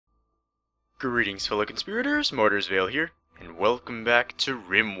Greetings, fellow conspirators, Martyrsvale here, and welcome back to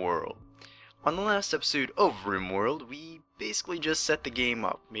RimWorld. On the last episode of RimWorld, we basically just set the game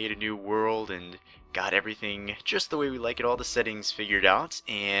up, made a new world, and got everything just the way we like it, all the settings figured out,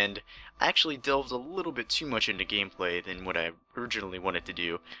 and I actually delved a little bit too much into gameplay than what I originally wanted to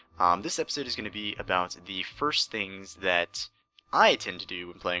do. This episode is going to be about the first things that I tend to do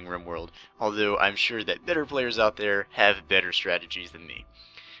when playing RimWorld, although I'm sure that better players out there have better strategies than me.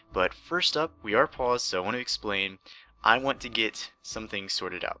 But first up, we are paused, so I want to explain. I want to get some things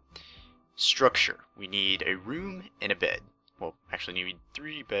sorted out. Structure. We need a room and a bed. Well, actually we need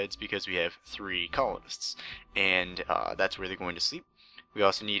 3 beds because we have 3 colonists, and that's where they're going to sleep. We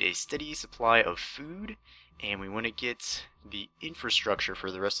also need a steady supply of food, and we want to get the infrastructure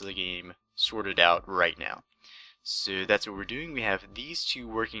for the rest of the game sorted out right now. So that's what we're doing. We have these 2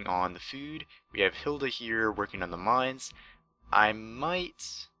 working on the food. We have Hilda here working on the mines. I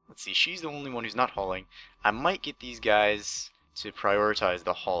might... Let's see, she's the only one who's not hauling. I might get these guys to prioritize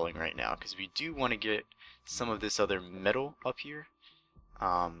the hauling right now, because we do want to get some of this other metal up here.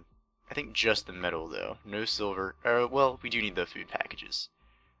 I think just the metal, though. No silver. Well, we do need the food packages.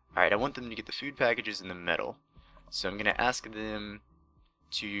 Alright, I want them to get the food packages and the metal. So I'm going to ask them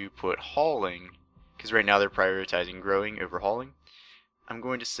to put hauling, because right now they're prioritizing growing over hauling. I'm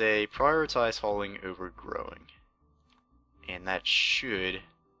going to say prioritize hauling over growing. And that should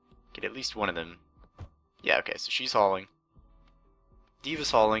get at least one of them. Yeah, okay, so she's hauling.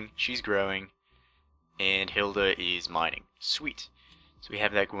 Diva's hauling, she's growing, and Hilda is mining. Sweet. So we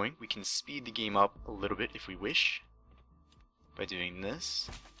have that going. We can speed the game up a little bit if we wish by doing this.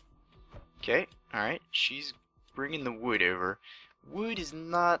 Okay, alright, she's bringing the wood over. Wood is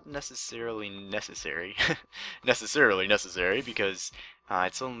not necessarily necessary. necessarily necessary because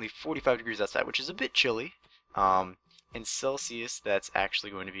it's only 45 degrees outside, which is a bit chilly. In Celsius, that's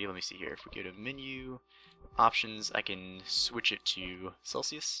actually going to be, let me see here, if we go to menu, options, I can switch it to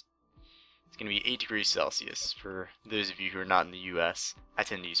Celsius. It's going to be 8 degrees Celsius for those of you who are not in the US. I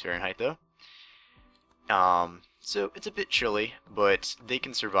tend to use Fahrenheit though. So it's a bit chilly, but they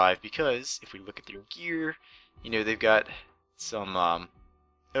can survive because if we look at their gear, you know, they've got some,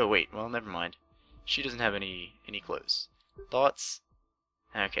 oh wait, well never mind. She doesn't have any clothes. Thoughts?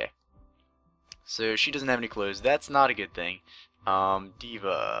 Okay. So she doesn't have any clothes. That's not a good thing.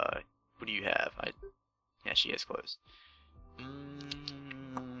 Diva, what do you have? Yeah, she has clothes.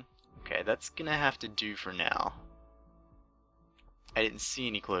 Okay, that's gonna have to do for now. I didn't see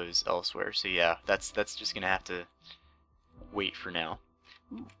any clothes elsewhere, so yeah, that's just gonna have to wait for now.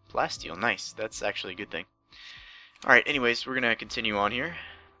 Ooh, plasteel, nice. That's actually a good thing. Alright, anyways, we're gonna continue on here,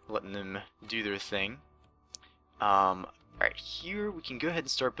 letting them do their thing. Alright, here we can go ahead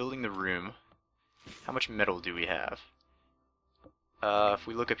and start building the room. How much metal do we have? If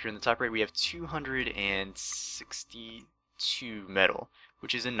we look up here in the top right, we have 262 metal,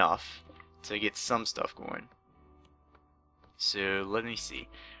 which is enough to get some stuff going. So let me see.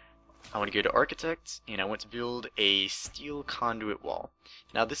 I want to go to Architect, and I want to build a steel conduit wall.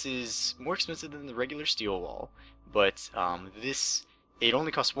 Now this is more expensive than the regular steel wall, but it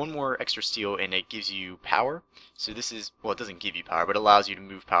only costs 1 more extra steel and it gives you power. So this is, well, it doesn't give you power, but it allows you to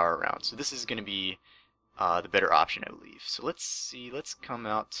move power around. So this is going to be the better option, I believe. So let's see, let's come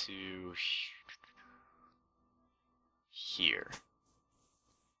out to here.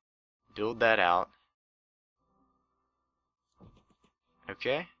 Build that out.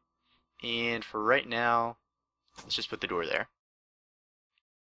 Okay. And for right now, let's just put the door there.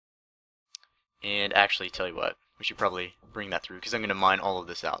 And actually, tell you what, we should probably bring that through because I'm going to mine all of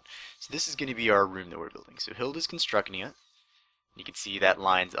this out. So this is going to be our room that we're building. So Hilda's constructing it. You can see that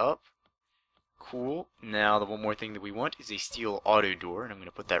lines up. Cool. Now the one more thing that we want is a steel auto door, and I'm going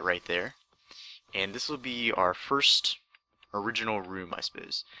to put that right there. And this will be our first original room, I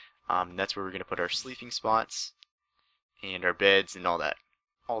suppose. That's where we're going to put our sleeping spots and our beds and all that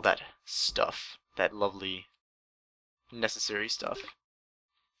stuff. That lovely, necessary stuff.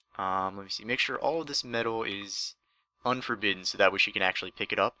 Let me see. Make sure all of this metal is unforbidden so that way she can actually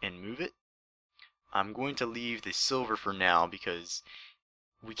pick it up and move it. I'm going to leave the silver for now because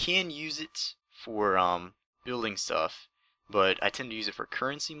we can use it for building stuff, but I tend to use it for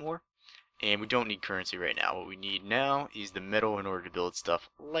currency more, and we don't need currency right now. What we need now is the metal in order to build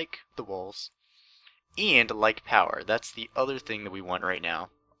stuff like the walls and like power. That's the other thing that we want right now.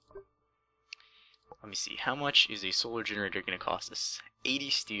 Let me see, how much is a solar generator going to cost us?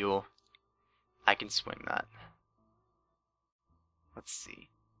 80 steel. I can swing that. Let's see.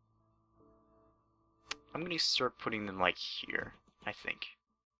 I'm going to start putting them like here, I think.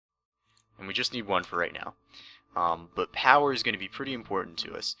 And we just need 1 for right now. But power is going to be pretty important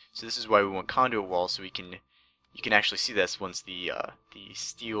to us. So this is why we want conduit walls, so you can actually see this once the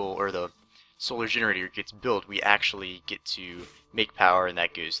steel or the solar generator gets built. We actually get to make power, and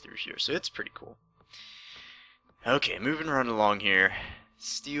that goes through here. So it's pretty cool. Okay, moving right along here.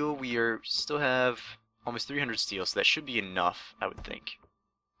 Steel, still have almost 300 steel, so that should be enough, I would think.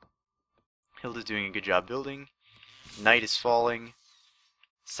 Hilda's doing a good job building. Night is falling.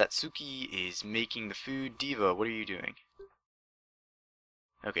 Satsuki is making the food. Diva, what are you doing?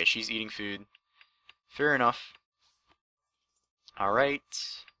 Okay, she's eating food. Fair enough.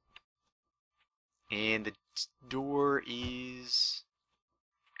 Alright. And the door is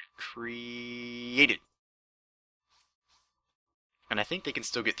created. And I think they can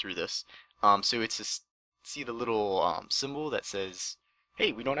still get through this. So it's see the little symbol that says,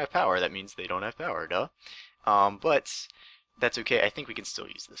 hey, we don't have power. That means they don't have power, duh. But that's okay. I think we can still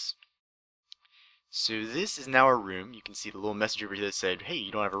use this. So this is now our room. You can see the little message over here that said, hey,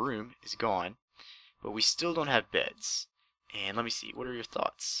 you don't have a room, is gone. But we still don't have beds. And let me see, what are your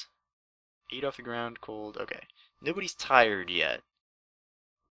thoughts? 8 off the ground, cold, okay. Nobody's tired yet.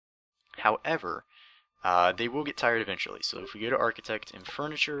 However, they will get tired eventually. So if we go to architect and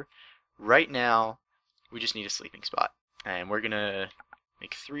furniture, right now we just need a sleeping spot. And we're going to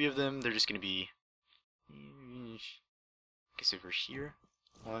make 3 of them. They're just going to be, I guess over here.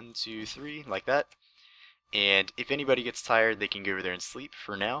 1, 2, 3, like that. And if anybody gets tired, they can go over there and sleep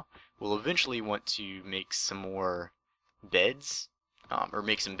for now. We'll eventually want to make some more beds, or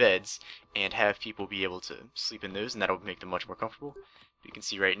make some beds, and have people be able to sleep in those, and that'll make them much more comfortable. You can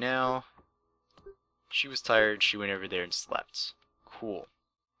see right now, she was tired, she went over there and slept. Cool.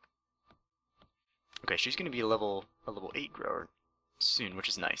 Okay, she's going to be a level 8 grower soon, which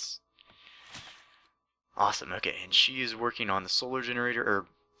is nice. Awesome, okay, and she is working on the solar generator, or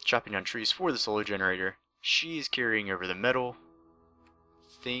chopping down trees for the solar generator. She is carrying over the metal.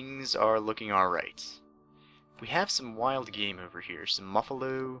 Things are looking alright. We have some wild game over here, some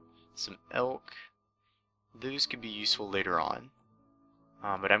buffalo, some elk. Those could be useful later on.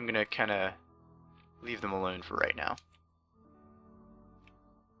 But I'm going to kind of leave them alone for right now.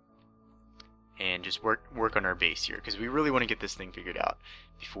 And just work on our base here, because we really want to get this thing figured out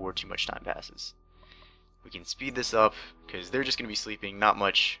before too much time passes. We can speed this up, because they're just going to be sleeping, not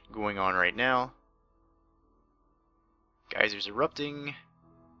much going on right now. Geysers erupting,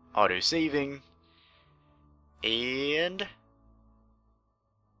 auto-saving, and...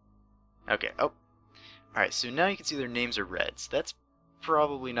 okay, oh. Alright, so now you can see their names are red, so that's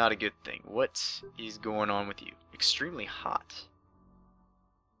probably not a good thing. What is going on with you? Extremely hot.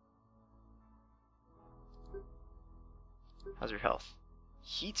 How's your health?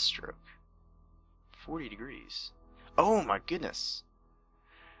 Heat stroke. 40 degrees. Oh my goodness.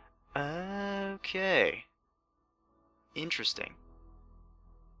 Okay. Interesting.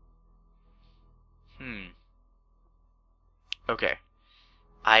 Okay.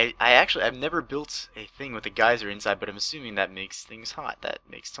 I've never built a thing with a geyser inside, but I'm assuming that makes things hot. That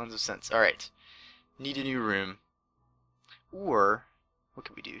makes tons of sense. Alright. Need a new room. Or, what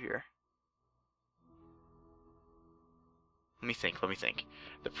can we do here? Let me think.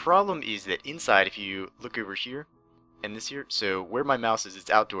 The problem is that inside, if you look over here, and this here, so where my mouse is, it's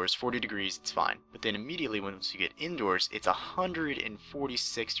outdoors, 40 degrees, it's fine. But then immediately once you get indoors, it's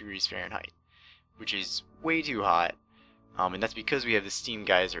 146 degrees Fahrenheit, which is way too hot. And that's because we have the steam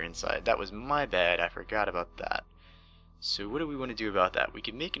geyser inside. That was my bad, I forgot about that. So what do we want to do about that? We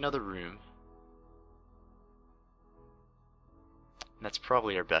can make another room. And that's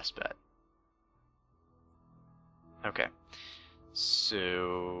probably our best bet. Okay.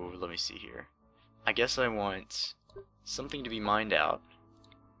 So, let me see here. I guess I want something to be mined out.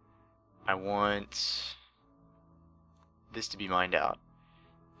 I want this to be mined out.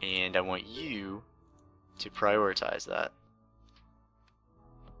 And I want you to prioritize that.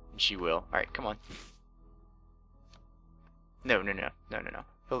 And she will. Alright, come on. No.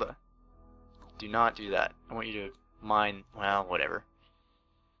 Hilda. Do not do that. I want you to mine, well, whatever.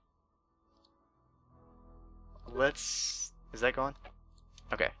 Is that gone?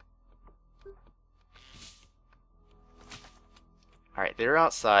 Okay. Alright, they're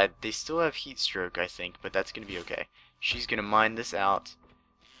outside. They still have heat stroke, I think, but that's going to be okay. She's going to mine this out.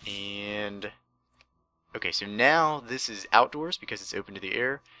 And... okay, so now this is outdoors because it's open to the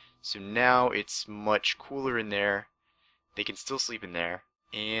air. So now it's much cooler in there. They can still sleep in there.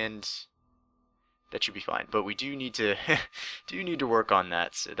 And... that should be fine. But we do need to work on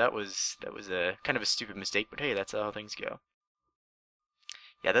that. So that was a kind of a stupid mistake, but hey, that's how things go.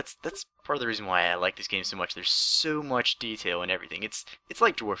 Yeah, that's part of the reason why I like this game so much. There's so much detail and everything. It's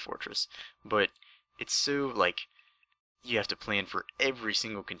like Dwarf Fortress, but it's so, like, you have to plan for every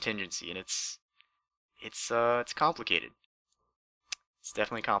single contingency, and it's complicated. It's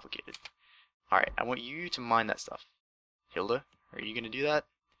definitely complicated. Alright, I want you to mine that stuff. Hilda, are you gonna do that?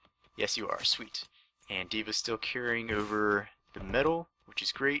 Yes, you are. Sweet. And Diva's still carrying over the metal, which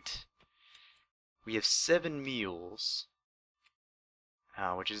is great. We have 7 meals,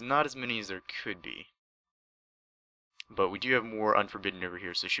 which is not as many as there could be. But we do have more unforbidden over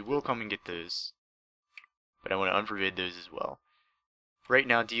here, so she will come and get those. But I want to unforbid those as well. Right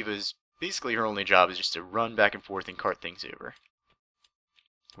now, Diva's basically her only job is just to run back and forth and cart things over.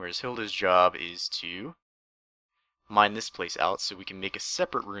 Whereas Hilda's job is to mine this place out so we can make a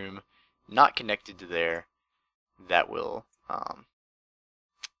separate room not connected to there that will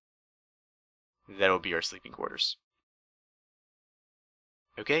that'll be our sleeping quarters.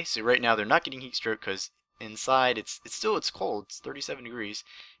 Okay, so right now they're not getting heat stroke because inside it's cold. It's 37 degrees,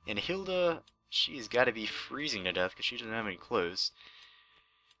 and Hilda, she's got to be freezing to death because she doesn't have any clothes.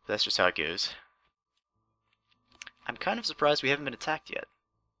 But that's just how it goes. I'm kind of surprised we haven't been attacked yet.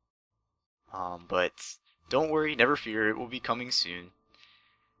 But don't worry, never fear, it will be coming soon.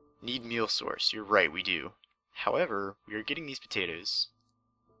 Need meal source. You're right, we do. However, we are getting these potatoes,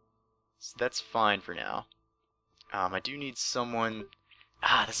 so that's fine for now. I do need someone.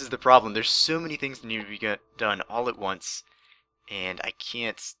 This is the problem. There's so many things that need to be done all at once, and I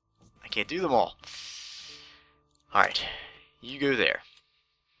can't do them all. All right, you go there.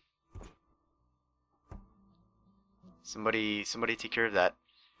 Somebody take care of that.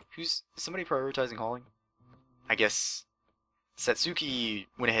 Is somebody prioritizing hauling? I guess Satsuki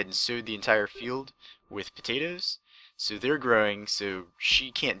went ahead and sowed the entire field with potatoes, so they're growing, so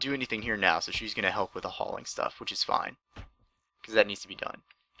she can't do anything here now, so she's going to help with the hauling stuff, which is fine, because that needs to be done.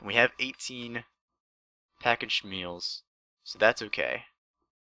 And we have 18 packaged meals, so that's okay.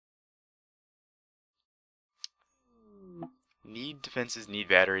 Need defenses, need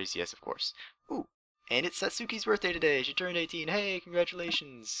batteries, yes, of course. Ooh, and it's Satsuki's birthday today. She turned 18. Hey,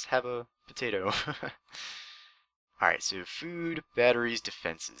 congratulations. Have a potato. Alright, so food, batteries,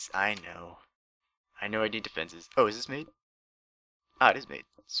 defenses. I know I need defenses. Oh, is this made? It is made.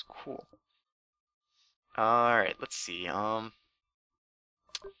 It's cool. Alright, let's see.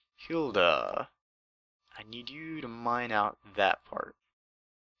 Hilda, I need you to mine out that part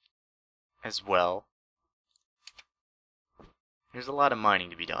as well. There's a lot of mining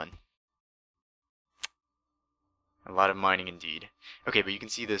to be done. A lot of mining indeed. Okay, but you can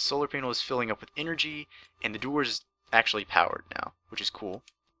see the solar panel is filling up with energy, and the door is actually powered now, which is cool.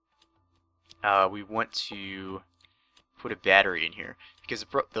 We want to put a battery in here, because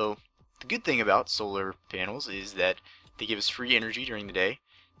the good thing about solar panels is that they give us free energy during the day.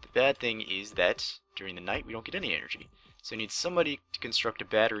 The bad thing is that during the night we don't get any energy. So I need somebody to construct a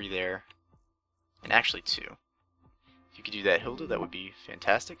battery there, and actually 2. If you could do that, Hilda, that would be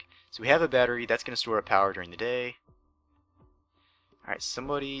fantastic. So we have a battery that's going to store up power during the day. Alright,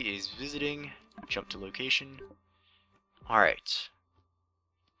 somebody is visiting. Jump to location. Alright.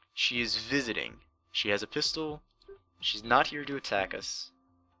 She is visiting. She has a pistol. She's not here to attack us.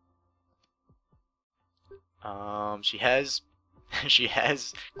 She has she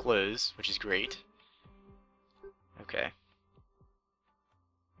has clothes, which is great. Okay.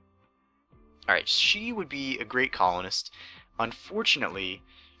 Alright, she would be a great colonist. Unfortunately,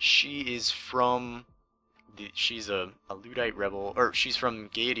 she is from she's a Luddite rebel, or she's from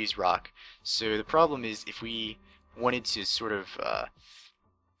Gaiety's Rock. So the problem is, if we wanted to sort of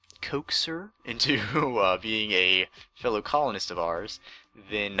coax her into being a fellow colonist of ours,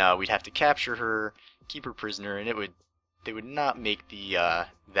 then we'd have to capture her, keep her prisoner, and they would not make the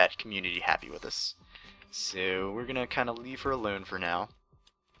that community happy with us. So we're gonna kind of leave her alone for now,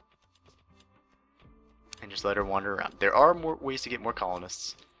 and just let her wander around. There are more ways to get more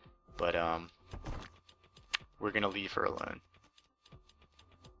colonists, but we're gonna leave her alone.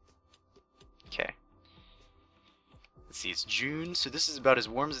 Okay. Let's see, it's June, so this is about as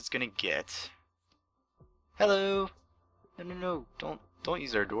warm as it's gonna get. Hello! No, don't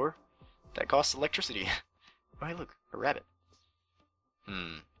use our door. That costs electricity. Oh, hey, look, a rabbit.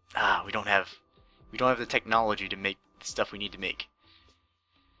 We don't have the technology to make the stuff we need to make.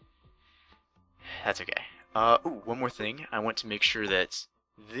 That's okay. Ooh, one more thing. I want to make sure that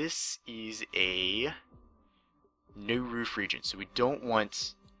this is a no roof region. So we don't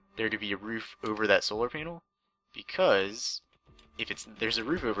want there to be a roof over that solar panel, because if there's a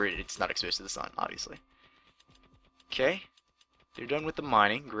roof over it, it's not exposed to the sun, obviously. Okay, they're done with the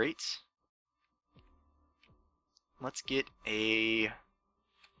mining. Great. Let's get a...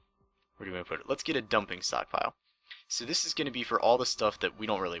 where do we want to put it? Let's get a dumping stockpile. So this is going to be for all the stuff that we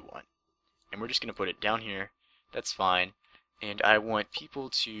don't really want. and we're just going to put it down here. That's fine. And I want people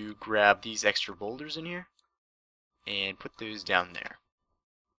to grab these extra boulders in here and put those down there.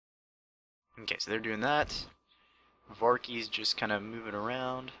 Okay, so they're doing that. Varky's just kind of moving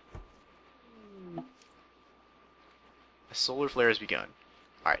around. A solar flare has begun.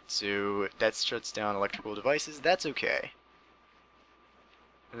 Alright, so that shuts down electrical devices. That's okay.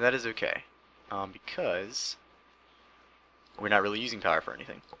 That is okay. Because we're not really using power for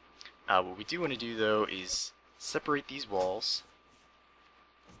anything. What we do want to do, though, is separate these walls.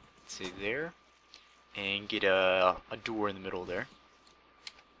 Let's say there. And get a door in the middle there.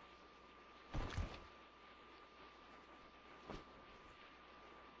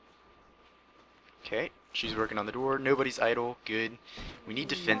 Okay, she's working on the door. Nobody's idle. Good. We need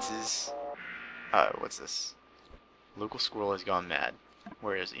defenses. What's this? Local squirrel has gone mad.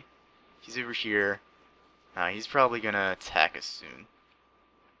 Where is he? He's over here. He's probably gonna attack us soon.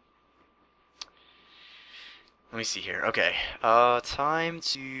 Let me see here. Okay. Time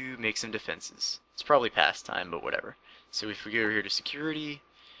to make some defenses. It's probably past time, but whatever. So if we go over here to security,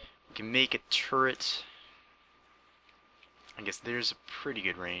 we can make a turret. I guess there's a pretty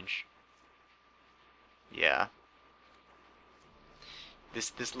good range. Yeah.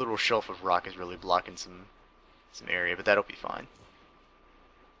 This little shelf of rock is really blocking some area, but that'll be fine.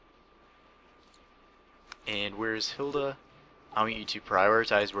 And where's Hilda? I want you to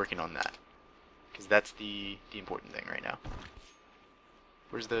prioritize working on that, because that's the important thing right now.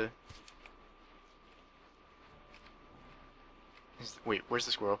 Where's the... Wait, where's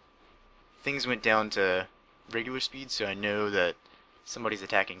the squirrel? Things went down to regular speed, so I know that somebody's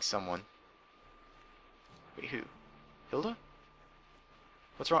attacking someone. Wait, who? Hilda?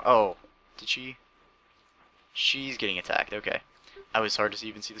 What's wrong? Oh, did she? She's getting attacked, okay. I was hard to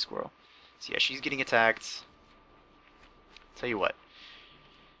even see the squirrel. So yeah, she's getting attacked. Tell you what.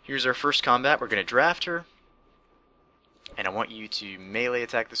 Here's our first combat. We're going to draft her. And I want you to melee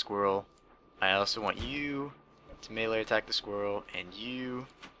attack the squirrel. I also want you to melee attack the squirrel. And you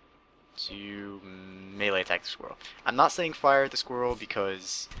to melee attack the squirrel. I'm not saying fire at the squirrel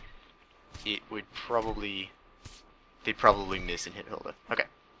because it would probably... they'd probably miss and hit Hilda. Okay.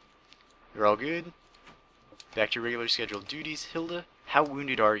 You're all good. Back to your regular scheduled duties. Hilda, how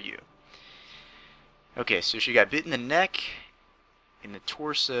wounded are you? Okay, so she got bit in the neck, in the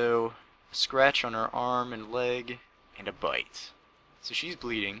torso, a scratch on her arm and leg, and a bite. So she's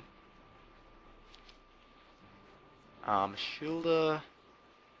bleeding. Hilda,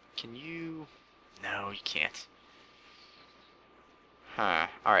 can you... No, you can't. Huh,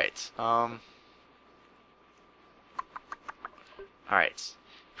 alright, alright,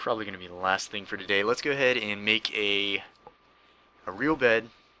 probably going to be the last thing for today. Let's go ahead and make a real bed.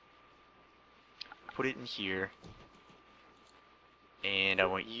 Put it in here. And I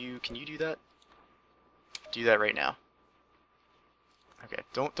want you, can you do that? Do that right now. Okay,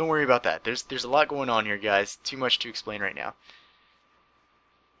 don't worry about that. There's a lot going on here, guys. Too much to explain right now.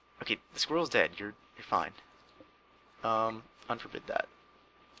 Okay, the squirrel's dead. You're fine. Unforbid that.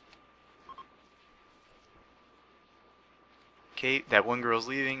 Okay, that one girl's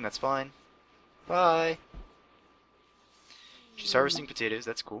leaving. That's fine. Bye. She's harvesting potatoes.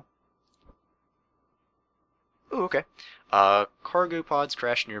 That's cool. Ooh, okay. Cargo pods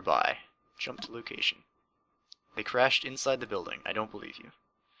crashed nearby. Jump to location. They crashed inside the building. I don't believe you.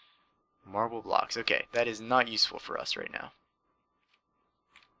 Marble blocks. Okay, that is not useful for us right now.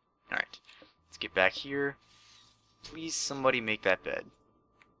 Alright, let's get back here. Please, somebody make that bed.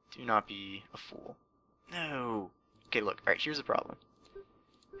 Do not be a fool. No! Okay, look. Alright, here's the problem.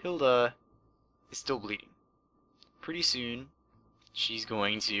 Hilda is still bleeding. Pretty soon, she's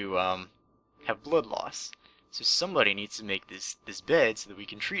going to have blood loss. So somebody needs to make this bed so that we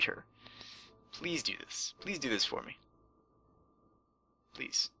can treat her. Please do this. Please do this for me.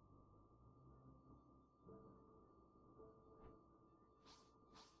 Please.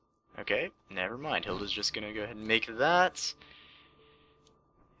 Okay, never mind. Hilda's just gonna go ahead and make that.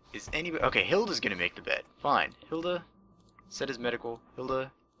 Is anybody... Okay, Hilda's gonna make the bed. Fine. Hilda, set as medical.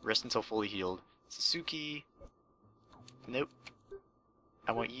 Hilda, rest until fully healed. Sasuke... Nope.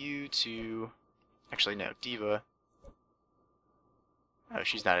 I want you to... Actually, no. Diva. Oh,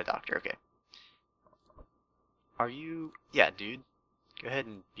 she's not a doctor. Okay. Are you... Yeah, dude. Go ahead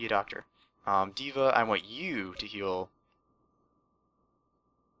and be a doctor. Diva, I want you to heal...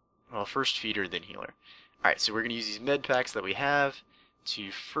 Well, first feed her, then heal her. Alright, so we're going to use these med packs that we have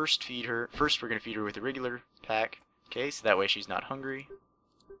to first feed her. First, we're going to feed her with a regular pack. Okay, so that way she's not hungry.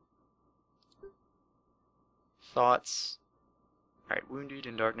 Thoughts. Alright, wounded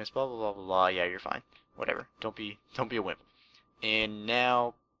in darkness, blah blah blah blah blah. Yeah, you're fine. Whatever. Don't be a wimp. And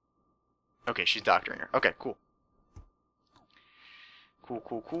now Okay, she's doctoring her. Okay, cool.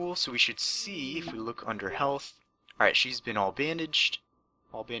 Cool. So we should see if we look under health. Alright, she's been all bandaged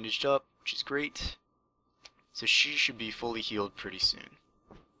up, which is great. So she should be fully healed pretty soon.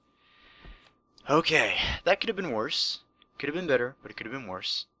 Okay, that could have been worse. Could have been better, but it could have been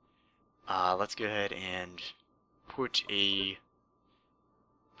worse. Let's go ahead and put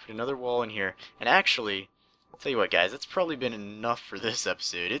another wall in here. And actually, I'll tell you what, guys, that's probably been enough for this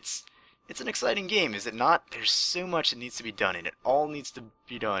episode. It's an exciting game, is it not? There's so much that needs to be done, and it all needs to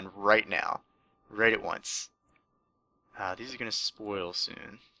be done right now. Right at once. These are going to spoil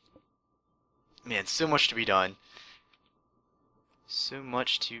soon. Man, so much to be done. So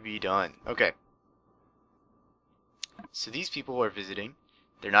much to be done. Okay. So these people are visiting.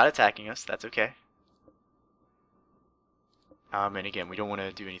 They're not attacking us. That's okay. And again, we don't want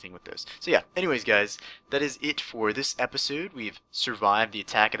to do anything with those. So yeah, anyways guys, that is it for this episode. We've survived the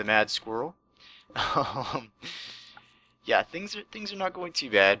attack of the mad squirrel. Yeah, things are not going too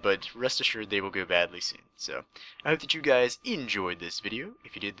bad, but rest assured they will go badly soon. So, I hope that you guys enjoyed this video.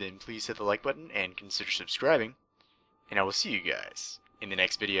 If you did, then please hit the like button and consider subscribing. And I will see you guys in the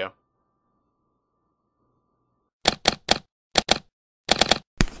next video.